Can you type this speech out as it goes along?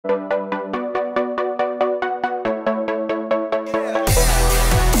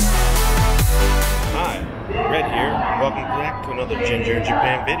welcome back to another Ginger in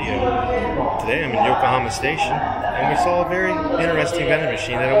Japan video. Today I'm in Yokohama Station, and we saw a very interesting vending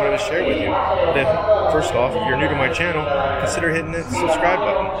machine that I wanted to share with you. But first off, if you're new to my channel, consider hitting the subscribe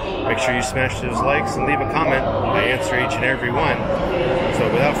button. Make sure you smash those likes and leave a comment. I answer each and every one. So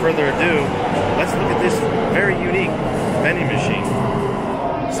without further ado, let's look at this very unique vending machine.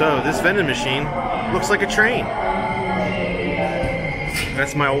 So this vending machine looks like a train.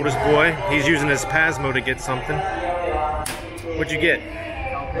 That's my oldest boy. He's using his Pasmo to get something. What'd you get?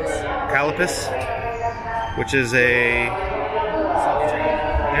 Calipus, which is a...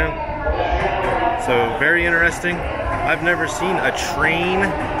 yeah. So very interesting. I've never seen a train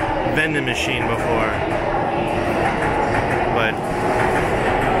vending machine before. But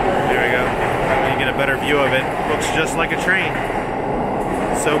there we go. You get a better view of it. Looks just like a train.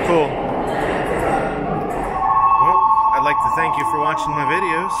 So cool. I'd like to thank you for watching my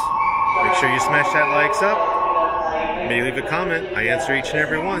videos. Make sure you smash that likes up. Maybe leave a comment. I answer each and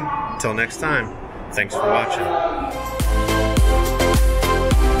every one. Until next time, thanks for watching.